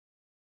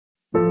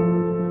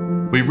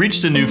We've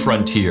reached a new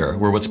frontier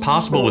where what's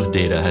possible with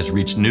data has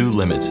reached new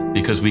limits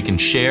because we can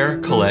share,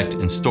 collect,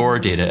 and store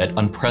data at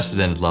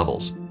unprecedented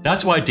levels.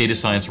 That's why data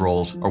science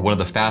roles are one of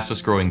the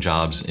fastest growing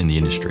jobs in the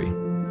industry.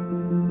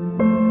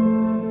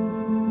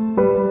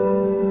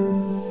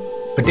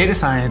 But data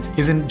science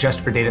isn't just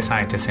for data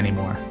scientists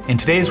anymore. In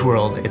today's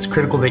world, it's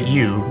critical that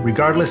you,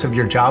 regardless of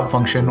your job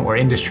function or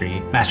industry,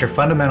 master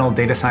fundamental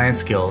data science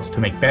skills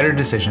to make better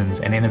decisions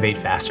and innovate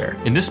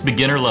faster. In this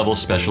beginner-level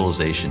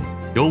specialization,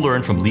 you'll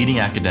learn from leading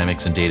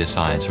academics in data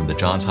science from the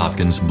Johns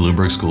Hopkins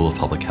Bloomberg School of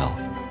Public Health.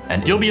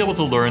 And you'll be able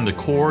to learn the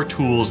core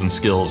tools and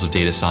skills of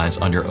data science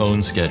on your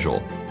own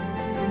schedule.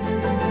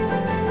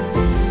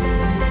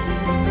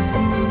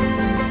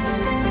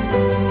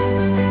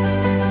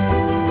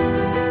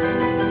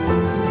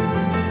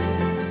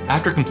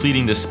 After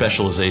completing this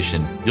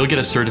specialization, you'll get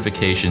a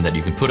certification that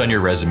you can put on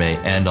your resume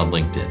and on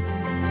LinkedIn.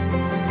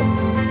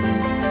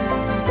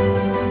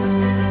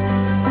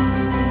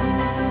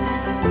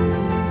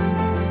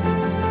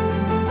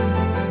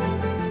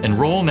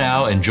 Enroll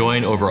now and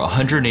join over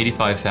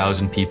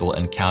 185,000 people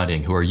and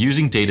counting who are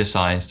using data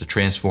science to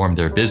transform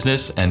their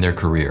business and their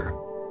career.